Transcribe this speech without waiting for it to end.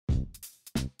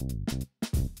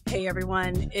Hey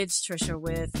everyone, it's Trisha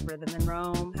with Rhythm and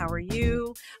Rome. How are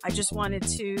you? I just wanted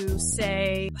to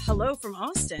say hello from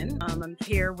Austin. I'm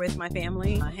here with my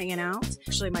family, hanging out.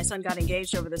 Actually, my son got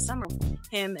engaged over the summer.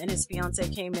 Him and his fiance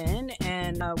came in,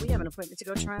 and we have an appointment to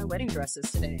go try on wedding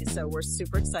dresses today. So we're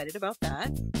super excited about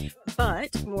that.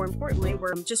 But more importantly,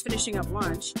 we're just finishing up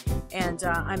lunch, and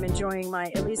I'm enjoying my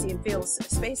Elysian Fields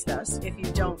Space Dust. If you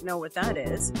don't know what that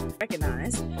is,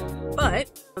 recognize.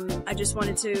 But I just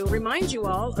wanted to remind you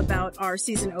all about our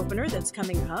season opener that's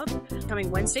coming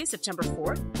Wednesday, September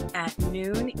 4th at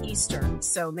noon Eastern.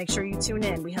 So make sure you tune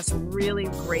in. We have some really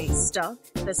great stuff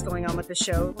that's going on with the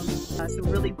show,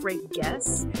 some really great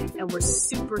guests, and we're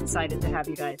super excited to have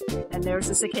you guys. And there's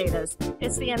the cicadas.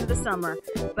 It's the end of the summer.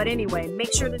 But anyway,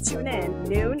 make sure to tune in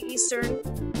noon Eastern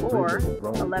or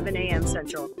 11 a.m.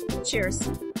 Central. Cheers.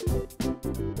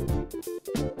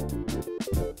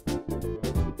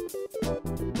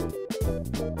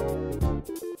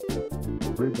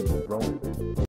 Rhythm and Rome.